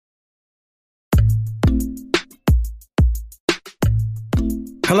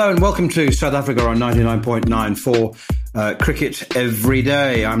Hello and welcome to South Africa on 99.9 for Cricket Every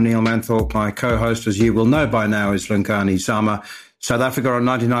Day. I'm Neil Manthorpe. My co-host, as you will know by now, is Lungani Zama. South Africa on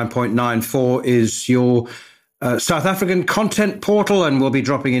 99.94 is your South African content portal, and we'll be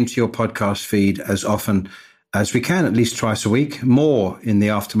dropping into your podcast feed as often as we can, at least twice a week, more in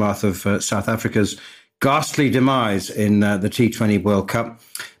the aftermath of South Africa's ghastly demise in the T20 World Cup.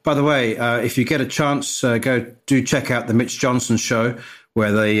 By the way, if you get a chance, do check out the Mitch Johnson show,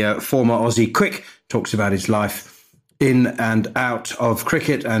 where the former Aussie Quick talks about his life in and out of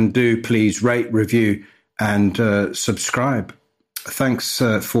cricket. And do please rate, review and subscribe. Thanks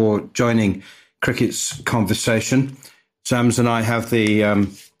for joining Cricket's conversation. Sams and I have the,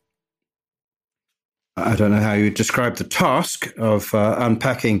 I don't know how you would describe the task of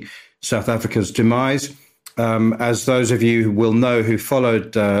unpacking South Africa's demise. As those of you will know who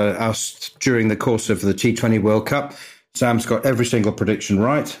followed us during the course of the T20 World Cup, Sam's got every single prediction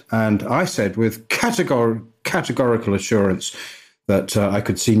right. And I said with categorical assurance that I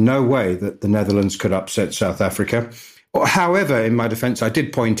could see no way that the Netherlands could upset South Africa. However, in my defense, I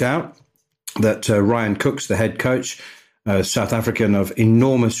did point out that Ryan Cooks, the head coach, South African of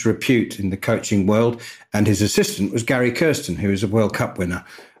enormous repute in the coaching world, and his assistant was Gary Kirsten, who is a World Cup winner.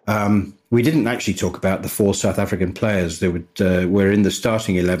 We didn't actually talk about the four South African players that were in the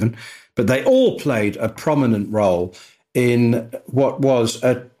starting 11, but they all played a prominent role in what was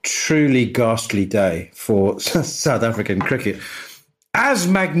a truly ghastly day for South African cricket. As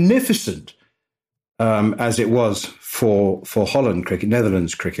magnificent as it was for Holland cricket,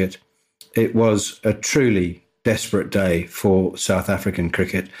 Netherlands cricket, it was a truly desperate day for South African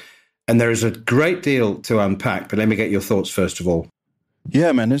cricket. And there is a great deal to unpack, but let me get your thoughts first of all.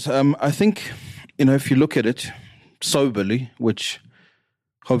 Yeah, man. I think, if you look at it soberly, which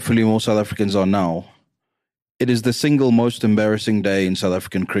hopefully more South Africans are now, it is the single most embarrassing day in South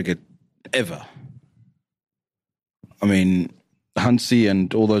African cricket ever. I mean, Hansie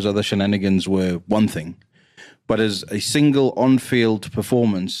and all those other shenanigans were one thing, but as a single on-field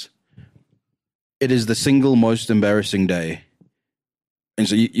performance, it is the single most embarrassing day. And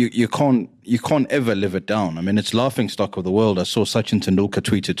so you can't ever live it down. I mean, it's laughingstock of the world. I saw Sachin Tendulkar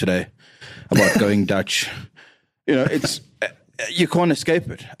tweeted today about going Dutch. You can't escape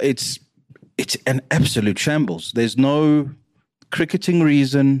it. It's an absolute shambles. There's no cricketing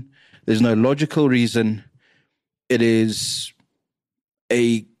reason. There's no logical reason. It is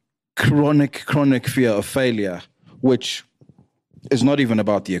a chronic fear of failure, which is not even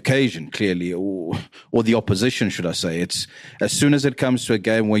about the occasion, clearly, or the opposition, should I say. It's as soon as it comes to a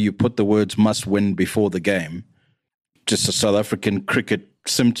game where you put the words must win before the game, just a South African cricket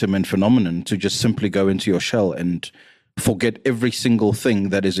symptom and phenomenon to just simply go into your shell and forget every single thing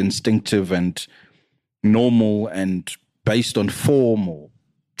that is instinctive and normal and based on form or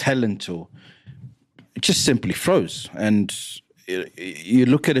talent, or it just simply froze. And you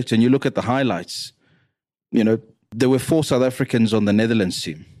look at it and you look at the highlights, there were 4 South Africans on the Netherlands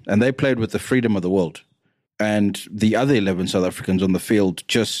team, and they played with the freedom of the world. And the other 11 South Africans on the field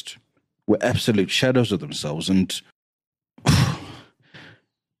just were absolute shadows of themselves. And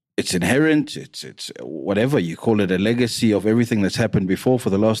it's inherent, it's whatever you call it, a legacy of everything that's happened before for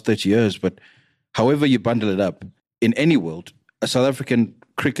the last 30 years. But however you bundle it up, in any world, a South African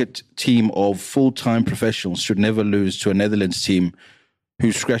cricket team of full-time professionals should never lose to a Netherlands team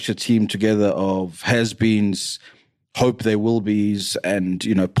who scratch a team together of has-beens, hope there will be's, and,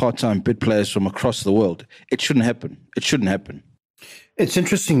 part-time bid players from across the world. It shouldn't happen. It shouldn't happen. It's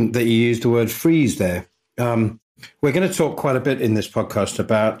interesting that you used the word freeze there. We're going to talk quite a bit in this podcast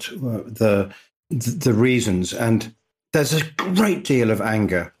about the reasons, and there's a great deal of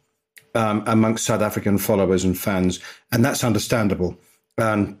anger amongst South African followers and fans, and that's understandable.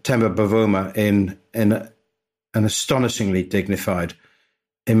 Themba Bavuma, in an astonishingly dignified,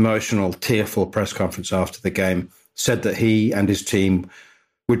 emotional, tearful press conference after the game, said that he and his team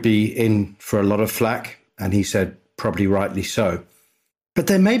would be in for a lot of flack, and he said probably rightly so. But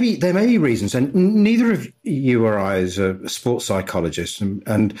there may be reasons, and neither of you or I is a sports psychologist,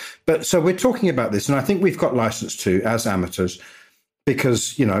 but so we're talking about this, and I think we've got license to as amateurs,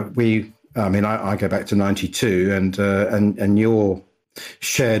 because I go back to '92, and your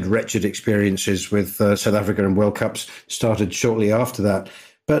shared wretched experiences with South Africa and World Cups started shortly after that.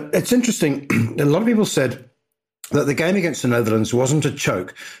 But it's interesting. A lot of people said that the game against the Netherlands wasn't a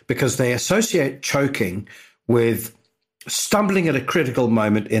choke because they associate choking with stumbling at a critical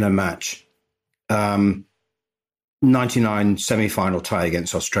moment in a match. 99 semi-final tie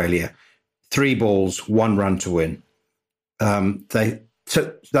against Australia, 3 balls, 1 run to win. So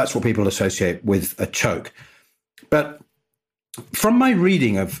that's what people associate with a choke. But from my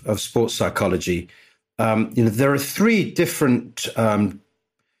reading of sports psychology, there are three different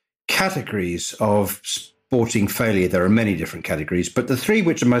categories of sporting failure. There are many different categories, but the three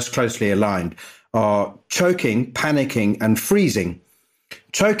which are most closely aligned are choking, panicking, and freezing.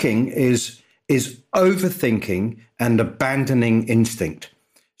 Choking is overthinking and abandoning instinct.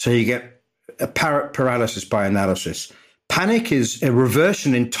 So you get a paralysis by analysis. Panic is a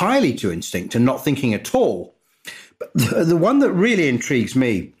reversion entirely to instinct and not thinking at all. But the one that really intrigues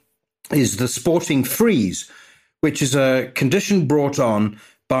me is the sporting freeze, which is a condition brought on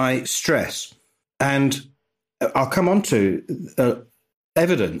by stress. And I'll come on to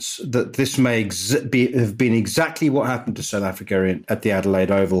evidence that this may have been exactly what happened to South Africa at the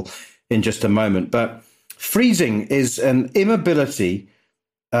Adelaide Oval in just a moment. But freezing is an inability,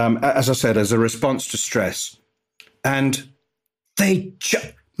 as I said, as a response to stress. And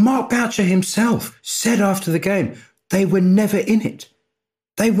Mark Boucher himself said after the game, they were never in it.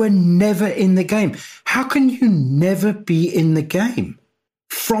 They were never in the game. How can you never be in the game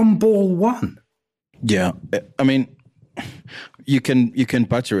from ball one? Yeah, I mean, you can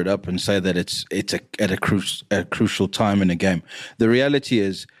butter it up and say that it's at a crucial time in a game. The reality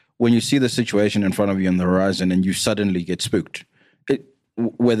is, when you see the situation in front of you on the horizon and you suddenly get spooked,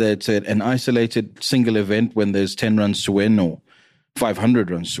 whether it's an isolated single event when there's 10 runs to win or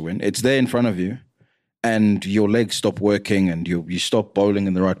 500 runs to win, it's there in front of you, and your legs stop working and you stop bowling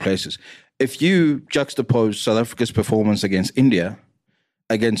in the right places. If you juxtapose South Africa's performance against India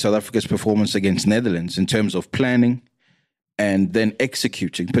against South Africa's performance against Netherlands in terms of planning and then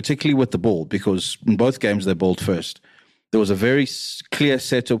executing, particularly with the ball, because in both games they bowled first, there was a very clear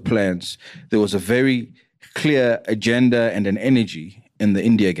set of plans. There was a very clear agenda and an energy in the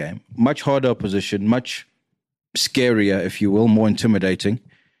India game. Much harder opposition, much scarier, if you will, more intimidating.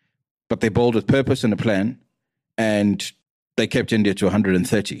 But they bowled with purpose and a plan, and they kept India to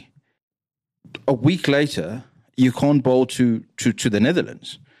 130. A week later, you can't bowl to the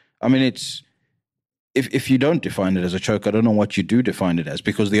Netherlands. I mean, it's if you don't define it as a choke, I don't know what you do define it as,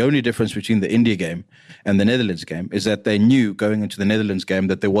 because the only difference between the India game and the Netherlands game is that they knew going into the Netherlands game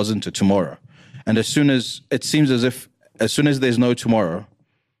that there wasn't a tomorrow. And as soon as there's no tomorrow,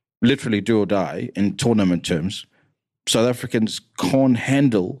 literally do or die in tournament terms, South Africans can't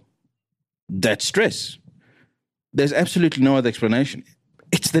handle that stress. There's absolutely no other explanation.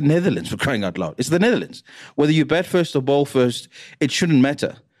 It's the Netherlands, for crying out loud. It's the Netherlands. Whether you bat first or bowl first, it shouldn't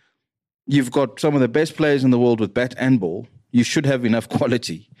matter. You've got some of the best players in the world with bat and ball. You should have enough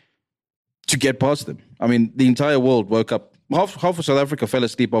quality to get past them. I mean, the entire world woke up. Half of South Africa fell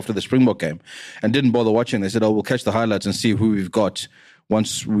asleep after the Springbok game and didn't bother watching. They said, we'll catch the highlights and see who we've got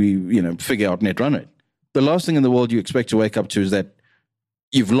once we, figure out net run rate. The last thing in the world you expect to wake up to is that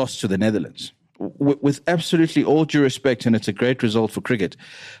you've lost to the Netherlands. With absolutely all due respect, and it's a great result for cricket,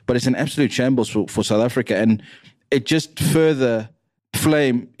 but it's an absolute shambles for South Africa. And it just further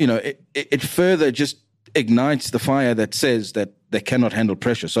it further just ignites the fire that says that they cannot handle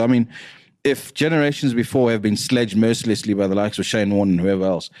pressure. So, I mean, if generations before have been sledged mercilessly by the likes of Shane Warne and whoever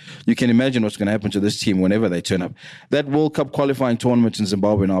else, you can imagine what's going to happen to this team whenever they turn up. That World Cup qualifying tournament in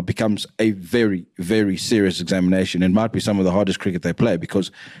Zimbabwe now becomes a very, very serious examination. It might be some of the hardest cricket they play,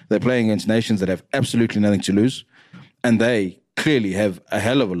 because they're playing against nations that have absolutely nothing to lose, and they clearly have a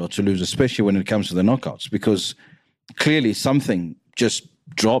hell of a lot to lose, especially when it comes to the knockouts, because clearly something just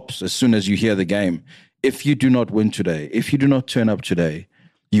drops as soon as you hear the game. If you do not win today, if you do not turn up today,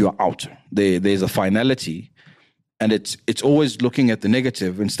 you are out. There's a finality, and it's always looking at the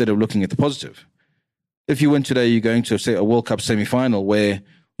negative instead of looking at the positive. If you win today, you're going to, say, a World Cup semi-final where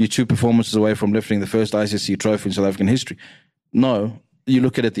you're 2 performances away from lifting the first ICC trophy in South African history. No, you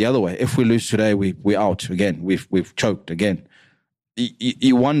look at it the other way. If we lose today, we're out again. We've choked again.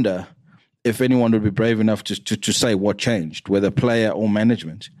 You wonder if anyone would be brave enough to say what changed, whether player or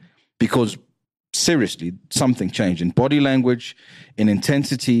management, because seriously, something changed in body language, in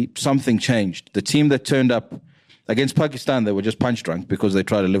intensity. Something changed. The team that turned up against Pakistan, they were just punch drunk because they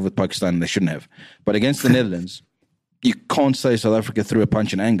tried to live with Pakistan and they shouldn't have. But against the Netherlands, you can't say South Africa threw a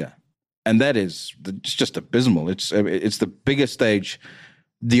punch in anger, and that is it's just abysmal. It's the biggest stage,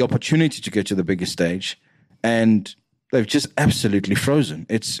 the opportunity to get to the biggest stage, and they've just absolutely frozen.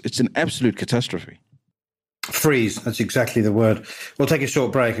 It's an absolute catastrophe. Freeze, that's exactly the word. We'll take a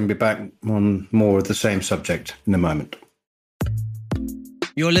short break and be back on more of the same subject in a moment.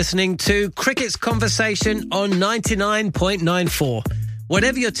 You're listening to Cricket's Conversation on 99.94.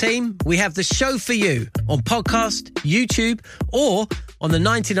 Whatever your team, we have the show for you on podcast, YouTube, or on the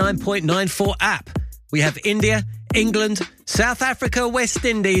 99.94 app. We have India, England, South Africa, West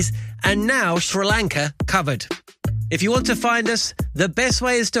Indies, and now Sri Lanka covered. If you want to find us, the best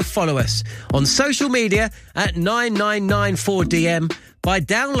way is to follow us on social media at 9994DM by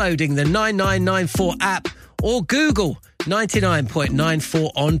downloading the 9994 app or Google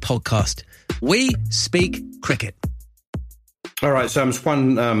 99.94 on podcast. We speak cricket. All right, Sams,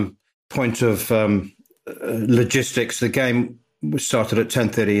 one point of logistics. The game was started at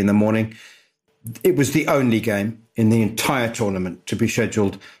 10:30 in the morning. It was the only game in the entire tournament to be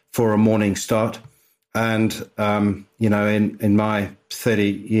scheduled for a morning start. And, in my 30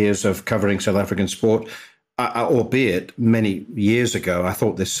 years of covering South African sport, albeit many years ago, I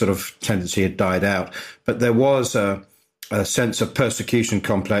thought this sort of tendency had died out. But there was a sense of persecution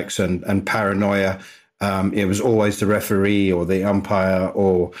complex and paranoia. It was always the referee or the umpire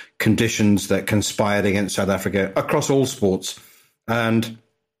or conditions that conspired against South Africa across all sports. And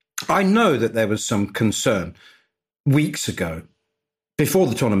I know that there was some concern weeks ago, before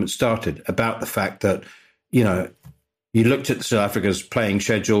the tournament started, about the fact that, you looked at South Africa's playing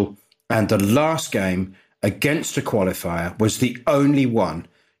schedule and the last game against a qualifier was the only one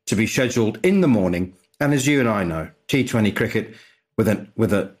to be scheduled in the morning. And as you and I know, T20 cricket with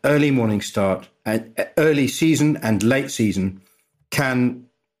an early morning start, and early season and late season can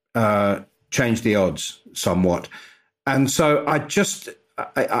change the odds somewhat. And so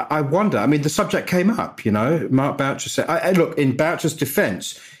I wonder, I mean, the subject came up, Mark Boucher said, look, in Boucher's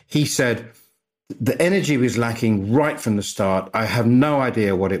defense, he said the energy was lacking right from the start. I have no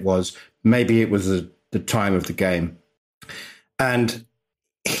idea what it was. Maybe it was the time of the game. And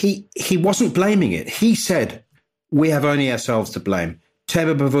he wasn't blaming it. He said, we have only ourselves to blame.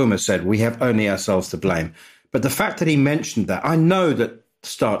 Teba Bavuma said, we have only ourselves to blame. But the fact that he mentioned that, I know that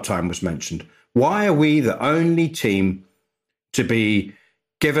start time was mentioned. Why are we the only team to be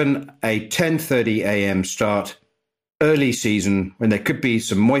given a 10:30 a.m. start early season when there could be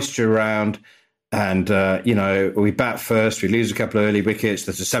some moisture around and, we bat first, we lose a couple of early wickets,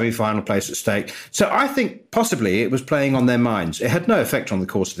 there's a semi-final place at stake. So I think possibly it was playing on their minds. It had no effect on the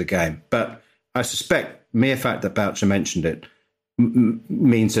course of the game, but I suspect mere fact that Boucher mentioned it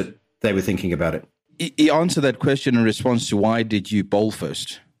means that they were thinking about it. He answered that question in response to why did you bowl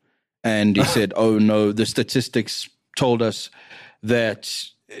first? And he said, oh no, the statistics told us that,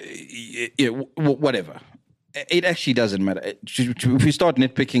 whatever. It actually doesn't matter. If we start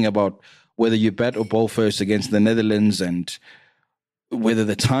nitpicking about whether you bat or bowl first against the Netherlands and whether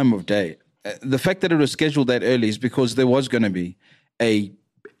the time of day, the fact that it was scheduled that early is because there was going to be a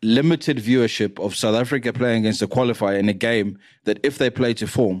limited viewership of South Africa playing against a qualifier in a game that, if they played to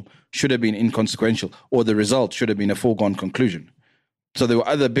form, should have been inconsequential, or the result should have been a foregone conclusion. So there were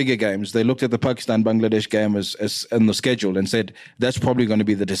other bigger games. They looked at the Pakistan-Bangladesh game as in the schedule and said, that's probably going to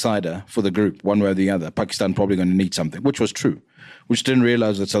be the decider for the group, one way or the other. Pakistan probably going to need something, which was true, which didn't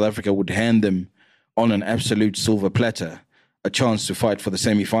realize that South Africa would hand them on an absolute silver platter a chance to fight for the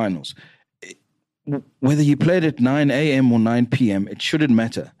semi-finals. Whether you played at 9 a.m. or 9 p.m., it shouldn't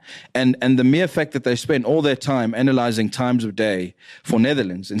matter. And the mere fact that they spent all their time analyzing times of day for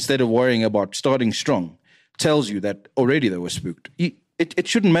Netherlands instead of worrying about starting strong tells you that already they were spooked. It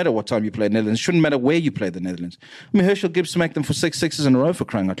shouldn't matter what time you play Netherlands. It shouldn't matter where you play the Netherlands. I mean, Herschel Gibbs smacked them for 6 sixes in a row, for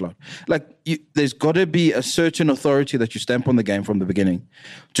crying out loud. There's got to be a certain authority that you stamp on the game from the beginning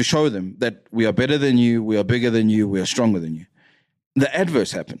to show them that we are better than you, we are bigger than you, we are stronger than you. The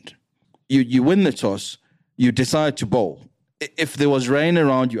adverse happened. You win the toss, you decide to bowl. If there was rain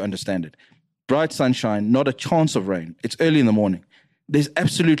around, you understand it. Bright sunshine, not a chance of rain. It's early in the morning. There's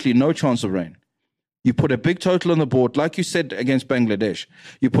absolutely no chance of rain. You put a big total on the board, like you said against Bangladesh.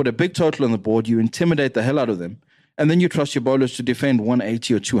 You put a big total on the board, you intimidate the hell out of them, and then you trust your bowlers to defend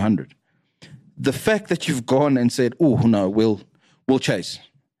 180 or 200. The fact that you've gone and said, oh, no, we'll chase,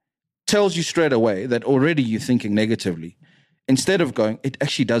 tells you straight away that already you're thinking negatively. Instead of going, it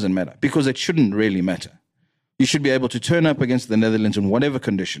actually doesn't matter, because it shouldn't really matter. You should be able to turn up against the Netherlands in whatever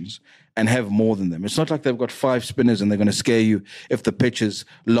conditions and have more than them. It's not like they've got 5 spinners and they're going to scare you if the pitch is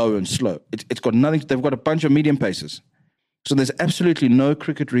low and slow. It's got nothing. They've got a bunch of medium paces. So there's absolutely no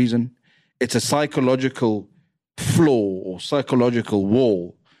cricket reason. It's a psychological flaw or psychological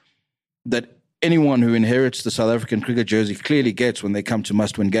wall that anyone who inherits the South African cricket jersey clearly gets when they come to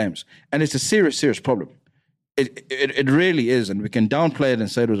must-win games. And it's a serious, serious problem. It really is. And we can downplay it and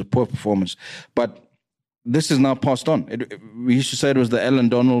say it was a poor performance. But this is now passed on. We used to say it was the Alan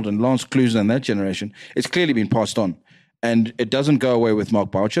Donald and Lance Kluser and that generation. It's clearly been passed on. And it doesn't go away with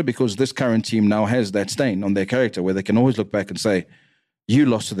Mark Boucher, because this current team now has that stain on their character where they can always look back and say, you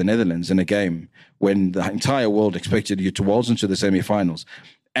lost to the Netherlands in a game when the entire world expected you to waltz into the semi-finals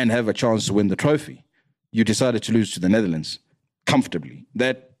and have a chance to win the trophy. You decided to lose to the Netherlands comfortably.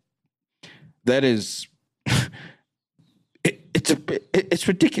 That is it's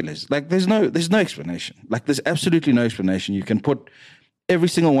ridiculous. Like there's no explanation. Like there's absolutely no explanation. You can put every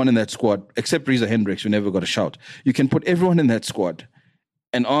single one in that squad, except Reza Hendricks, who never got a shout. You can put everyone in that squad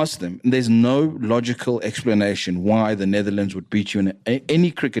and ask them, and there's no logical explanation why the Netherlands would beat you in any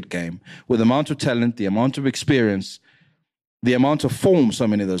cricket game with the amount of talent, the amount of experience, the amount of form so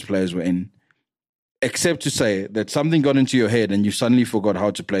many of those players were in, except to say that something got into your head and you suddenly forgot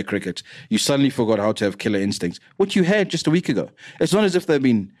how to play cricket. You suddenly forgot how to have killer instincts, what you had just a week ago. It's not as if they've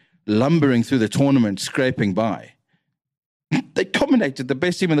been lumbering through the tournament, scraping by. They dominated the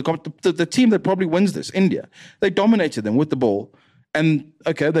best team in the team that probably wins this, India. They dominated them with the ball. And,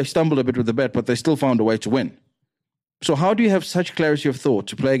 okay, they stumbled a bit with the bat, but they still found a way to win. So how do you have such clarity of thought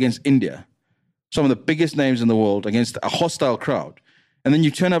to play against India, some of the biggest names in the world, against a hostile crowd, and then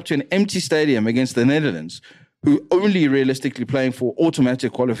you turn up to an empty stadium against the Netherlands, who only realistically playing for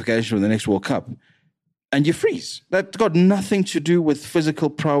automatic qualification for the next World Cup, and you freeze? That's got nothing to do with physical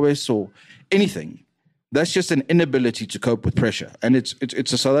prowess or anything. That's just an inability to cope with pressure. And it's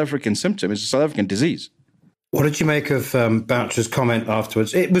a South African symptom. It's a South African disease. What did you make of Boucher's comment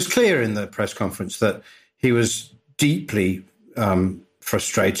afterwards? It was clear in the press conference that he was deeply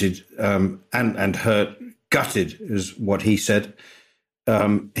frustrated and hurt, gutted is what he said.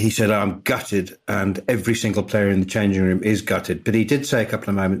 He said, I'm gutted, and every single player in the changing room is gutted. But he did say a couple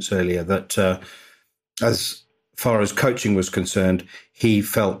of moments earlier that as far as coaching was concerned, he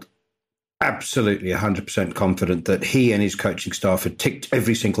felt absolutely 100% confident that he and his coaching staff had ticked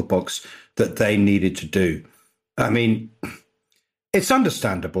every single box that they needed to do. I mean, it's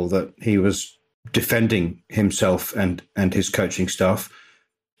understandable that he was defending himself and his coaching staff.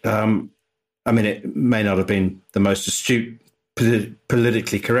 I mean, it may not have been the most astute,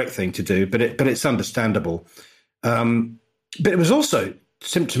 politically correct thing to do, but it's understandable. But it was also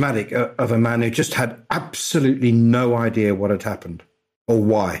symptomatic of a man who just had absolutely no idea what had happened or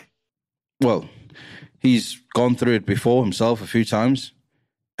why. Well, he's gone through it before himself a few times.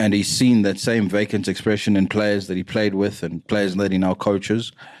 And he's seen that same vacant expression in players that he played with and players that he now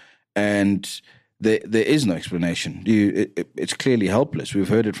coaches. And there is no explanation. It's clearly helpless. We've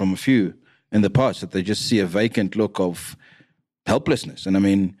heard it from a few in the past that they just see a vacant look of helplessness. And I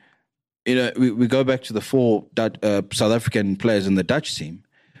mean, we go back to the four South African players in the Dutch team.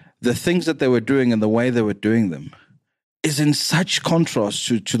 The things that they were doing and the way they were doing them is in such contrast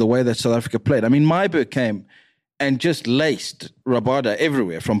to the way that South Africa played. I mean, Myburgh came and just laced Rabada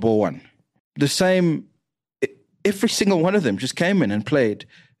everywhere from ball one. The same, every single one of them just came in and played.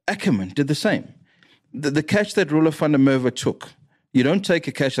 Ackerman did the same. The catch that Roelof van der Merwe took, you don't take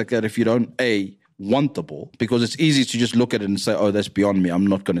a catch like that if you don't, want the ball, because it's easy to just look at it and say, oh, that's beyond me. I'm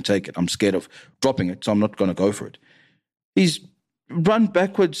not going to take it. I'm scared of dropping it, so I'm not going to go for it. He's run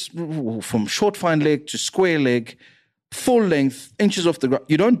backwards from short fine leg to square leg, full length, inches off the ground.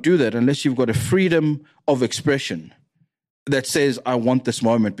 You don't do that unless you've got a freedom of expression that says, I want this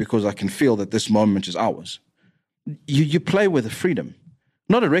moment because I can feel that this moment is ours. You play with a freedom,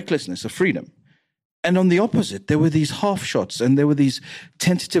 not a recklessness, a freedom. And on the opposite, there were these half shots and there were these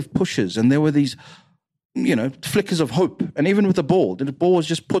tentative pushes and there were these, flickers of hope. And even with the ball was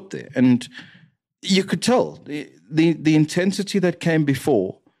just put there. And you could tell the intensity that came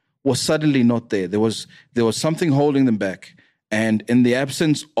before was suddenly not there. There was something holding them back. And in the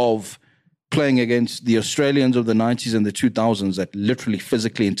absence of playing against the Australians of the 90s and the 2000s that literally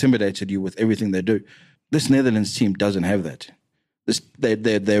physically intimidated you with everything they do, this Netherlands team doesn't have that. They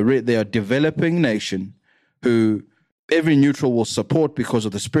are a developing nation who every neutral will support because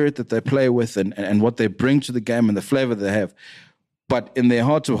of the spirit that they play with and what they bring to the game and the flavor they have. But in their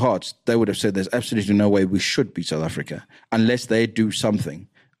hearts of hearts, they would have said there's absolutely no way we should beat South Africa unless they do something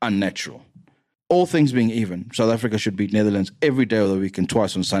unnatural. All things being even, South Africa should beat Netherlands every day of the week and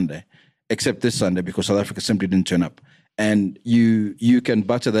twice on Sunday, except this Sunday because South Africa simply didn't turn up. And you can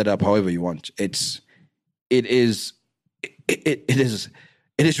butter that up however you want. It is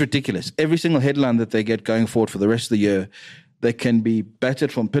ridiculous. Every single headline that they get going forward for the rest of the year, they can be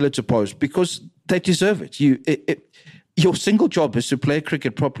battered from pillar to post because they deserve it. Your single job is to play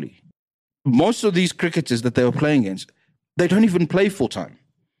cricket properly. Most of these cricketers that they were playing against, they don't even play full time.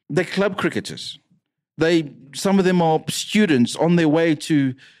 They're club cricketers. Some of them are students on their way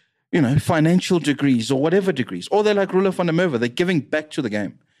to, financial degrees or whatever degrees. Or they're like Roelof van der Merwe. They're giving back to the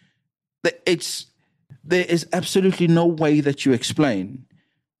game. There is absolutely no way that you explain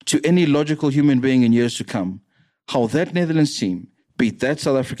to any logical human being in years to come how that Netherlands team beat that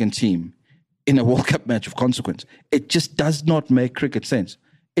South African team in a World Cup match of consequence. It just does not make cricket sense.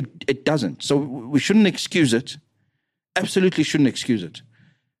 It doesn't. So we shouldn't excuse it. Absolutely shouldn't excuse it.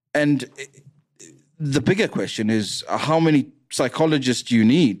 And the bigger question is how many psychologist you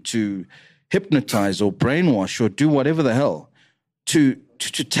need to hypnotize or brainwash or do whatever the hell to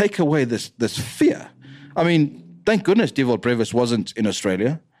take away this fear. I mean, thank goodness Devold Brevis wasn't in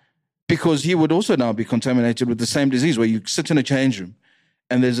Australia, because he would also now be contaminated with the same disease, where you sit in a change room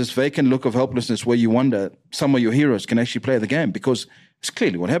and there's this vacant look of helplessness where you wonder some of your heroes can actually play the game, because it's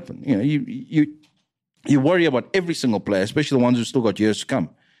clearly what happened. You know, you worry about every single player, especially the ones who've still got years to come,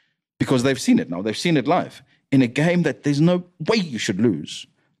 because they've seen it now. They've seen it live in a game that there's no way you should lose.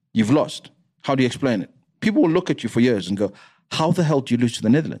 You've lost. How do you explain it? People will look at you for years and go, how the hell do you lose to the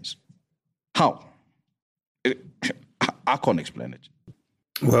Netherlands? How? I can't explain it.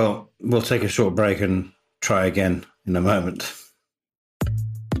 Well, we'll take a short break and try again in a moment.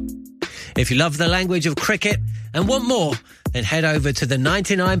 If you love the language of cricket and want more, then head over to the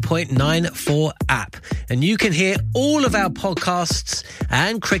 99.94 app and you can hear all of our podcasts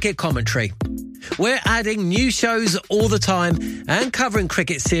and cricket commentary. We're adding new shows all the time and covering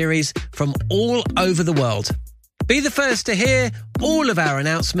cricket series from all over the world. Be the first to hear all of our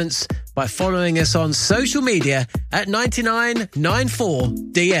announcements by following us on social media at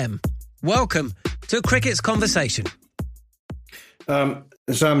 9994DM. Welcome to Cricket's Conversation.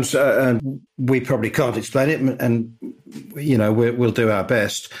 Sams, we probably can't explain it, and you know we'll do our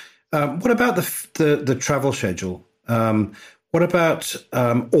best. What about the travel schedule? What about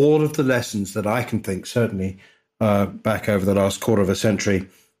all of the lessons that I can think, certainly back over the last quarter of a century,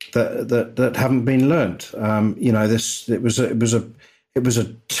 that haven't been learnt? You know, it was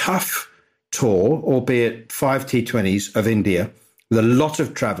a tough tour, albeit 5 T20s of India, with a lot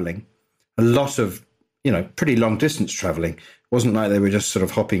of travelling, a lot of pretty long distance travelling. It wasn't like they were just sort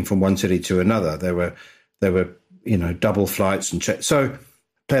of hopping from one city to another. There were double flights and so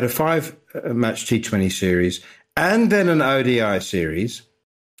played a 5-match T20 series and then an ODI series,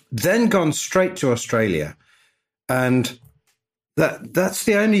 then gone straight to Australia, and that's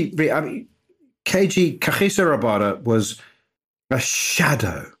the only. I mean, Kagiso Rabada was a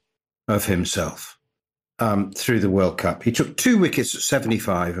shadow of himself through the World Cup. He took 2 wickets at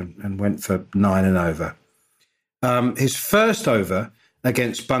 75 and went for 9 and over. His first over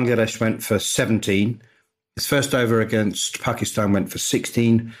against Bangladesh went for 17. His first over against Pakistan went for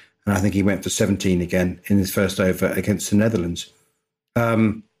 16. And I think he went for 17 again in his first over against the Netherlands.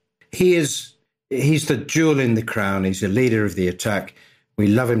 He's the jewel in the crown. He's the leader of the attack. We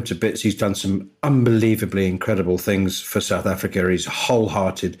love him to bits. He's done some unbelievably incredible things for South Africa. He's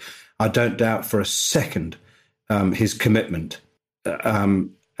wholehearted. I don't doubt for a second his commitment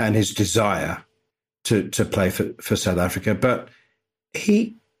and his desire to play for South Africa. But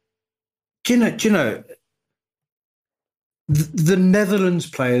do you know, the Netherlands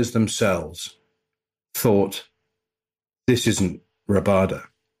players themselves thought, this isn't Rabada.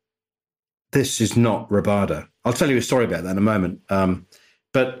 This is not Rabada. I'll tell you a story about that in a moment.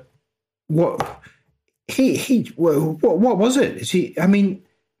 But what was it? Is he? I mean,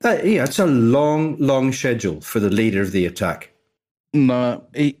 it's a long schedule for the leader of the attack. No,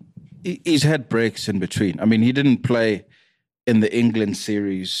 he's had breaks in between. I mean, he didn't play in the England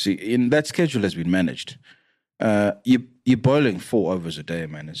series. In that schedule has been managed. You're bowling 4 overs a day,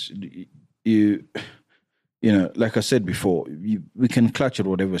 man. You know, like I said before, we can clutch at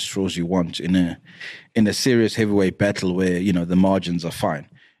whatever straws you want in a serious heavyweight battle where, you know, the margins are fine.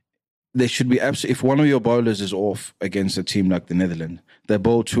 There should be if one of your bowlers is off against a team like the Netherlands, they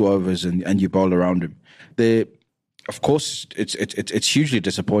bowl 2 overs and you bowl around him. Of course, it's hugely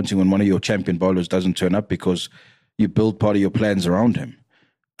disappointing when one of your champion bowlers doesn't turn up, because you build part of your plans around him.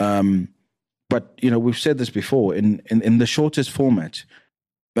 But, you know, we've said this before, in the shortest format,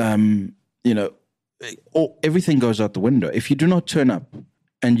 you know, everything goes out the window. If you do not turn up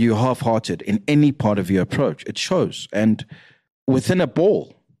and you're half-hearted in any part of your approach, it shows. And within a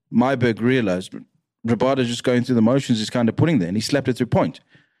ball, Myburgh realized Rabada's just going through the motions he's kind of putting there, and he slapped it through point.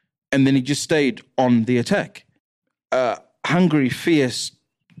 And then he just stayed on the attack. Hungry, fierce,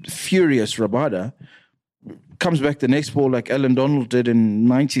 furious Rabada comes back the next ball like Alan Donald did in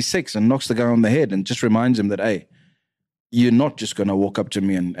 96 and knocks the guy on the head and just reminds him that, hey, you're not just going to walk up to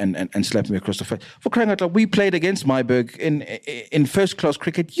me and slap me across the face. For crying out loud, we played against Myburgh in first-class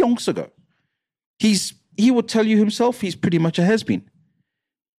cricket yonks ago. He would tell you himself he's pretty much a has-been.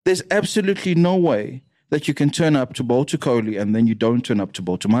 There's absolutely no way that you can turn up to bowl to Kohli and then you don't turn up to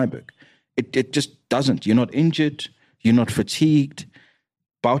bowl to Myburgh. It just doesn't. You're not injured. You're not fatigued.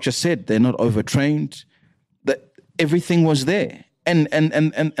 Boucher said they're not overtrained. That everything was there. And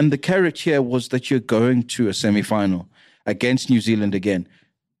the carrot here was that you're going to a semi-final against New Zealand again.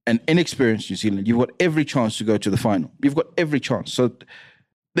 An inexperienced New Zealand. You've got every chance to go to the final. You've got every chance. So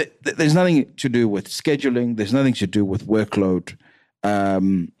there's nothing to do with scheduling. There's nothing to do with workload.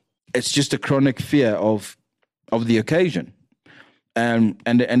 It's just a chronic fear of the occasion. And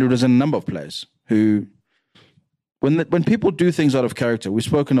it was a number of players who, when people do things out of character, we've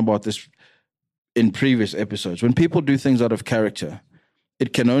spoken about this in previous episodes. When people do things out of character,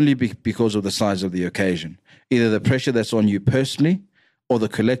 it can only be because of the size of the occasion. Either the pressure that's on you personally or the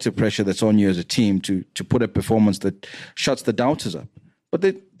collective pressure that's on you as a team to put a performance that shuts the doubters up. But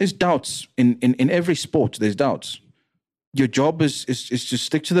there's doubts in every sport. There's doubts. Your job is to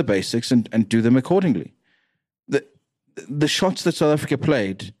stick to the basics and do them accordingly. The shots that South Africa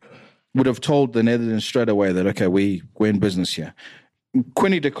played would have told the Netherlands straight away that, okay, we're in business here.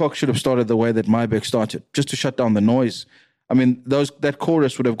 Quinny de Kock should have started the way that Mybeck started, just to shut down the noise. I mean, that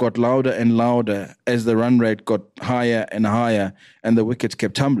chorus would have got louder and louder as the run rate got higher and higher and the wickets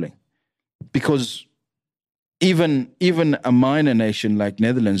kept tumbling. Because even a minor nation like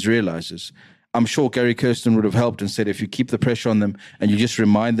Netherlands realizes, I'm sure Gary Kirsten would have helped and said, if you keep the pressure on them and you just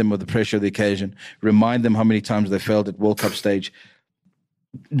remind them of the pressure of the occasion, remind them how many times they failed at World Cup stage,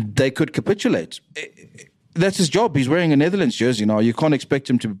 they could capitulate. That's his job. He's wearing a Netherlands jersey now. You can't expect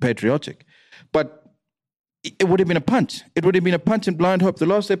him to be patriotic. But it would have been a punt. It would have been a punt in blind hope. The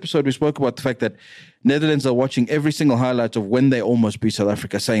last episode, we spoke about the fact that Netherlands are watching every single highlight of when they almost beat South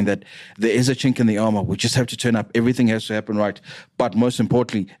Africa, saying that there is a chink in the armor. We just have to turn up. Everything has to happen right. But most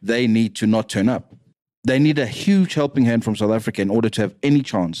importantly, they need to not turn up. They need a huge helping hand from South Africa in order to have any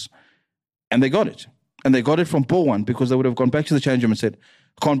chance. And they got it. And they got it from ball one, because they would have gone back to the change room and said,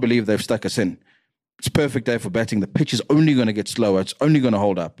 I can't believe they've stuck us in. It's a perfect day for batting. The pitch is only going to get slower. It's only going to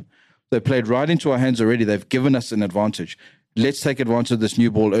hold up. They played right into our hands already. They've given us an advantage. Let's take advantage of this new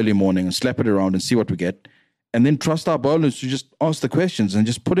ball early morning and slap it around and see what we get. And then trust our bowlers to just ask the questions and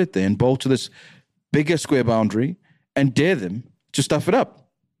just put it there and bowl to this bigger square boundary and dare them to stuff it up.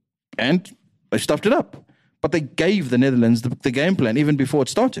 And they stuffed it up. But they gave the Netherlands the game plan even before it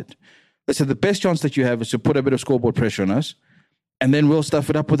started. They said the best chance that you have is to put a bit of scoreboard pressure on us, and then we'll stuff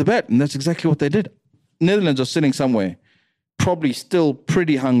it up with a bat. And that's exactly what they did. Netherlands are sitting somewhere, probably still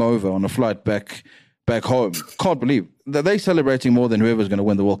pretty hungover on a flight back home. Can't believe that they're celebrating more than whoever's going to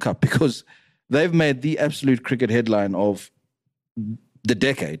win the World Cup, because they've made the absolute cricket headline of the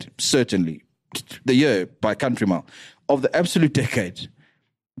decade, certainly the year by country mile, of the absolute decade,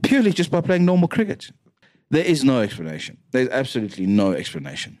 purely just by playing normal cricket. There is no explanation. There's absolutely no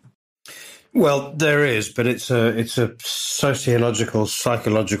explanation. Well, there is, but it's a sociological,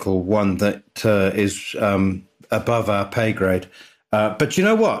 psychological one that is above our pay grade. But you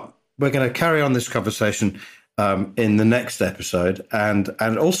know what? We're going to carry on this conversation in the next episode, and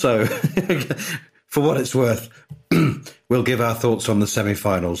also, for what it's worth, we'll give our thoughts on the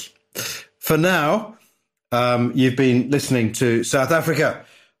semi-finals. For now, you've been listening to South Africa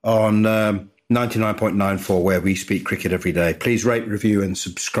on 99.94, where we speak cricket every day. Please rate, review, and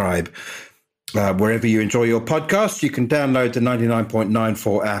subscribe. Wherever you enjoy your podcast, you can download the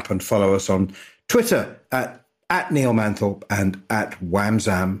 99.94 app and follow us on Twitter at Neil Manthorpe and at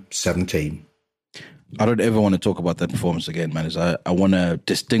Whamzam17. I don't ever want to talk about that performance again, man. I want to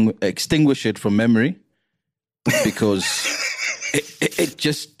extinguish it from memory, because it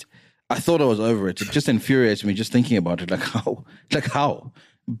just, I thought I was over it. It just infuriates me just thinking about it. Like how?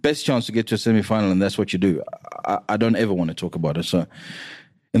 Best chance to get to a semi-final, and that's what you do. I don't ever want to talk about it. So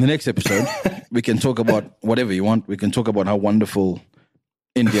in the next episode, we can talk about whatever you want. We can talk about how wonderful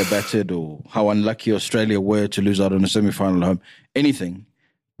India batted, or how unlucky Australia were to lose out on a semi-final at home. Anything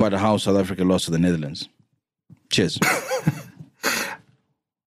but how South Africa lost to the Netherlands. Cheers.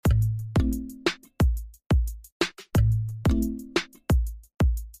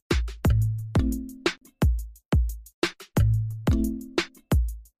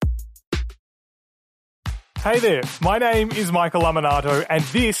 Hey there, my name is Michael Laminato, and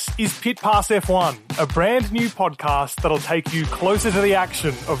this is Pit Pass F1, a brand new podcast that'll take you closer to the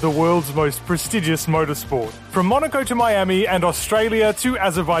action of the world's most prestigious motorsport. From Monaco to Miami and Australia to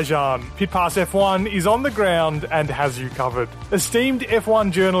Azerbaijan, Pit Pass F1 is on the ground and has you covered. Esteemed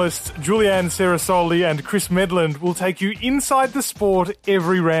F1 journalists Julianne Serasoli and Chris Medland will take you inside the sport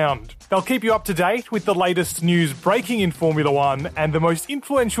every round. They'll keep you up to date with the latest news breaking in Formula One and the most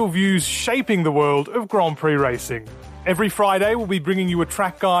influential views shaping the world of Grand Prix racing. Every Friday, we'll be bringing you a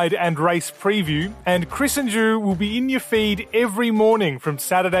track guide and race preview, and Chris and Ju will be in your feed every morning from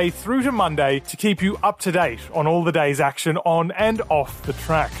Saturday through to Monday to keep you up to date on all the day's action on and off the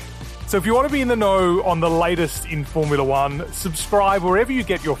track. So if you want to be in the know on the latest in Formula One, subscribe wherever you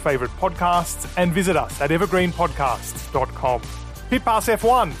get your favourite podcasts and visit us at evergreenpodcasts.com. Pit Pass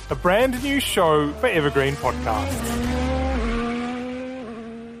F1, a brand new show for Evergreen Podcasts.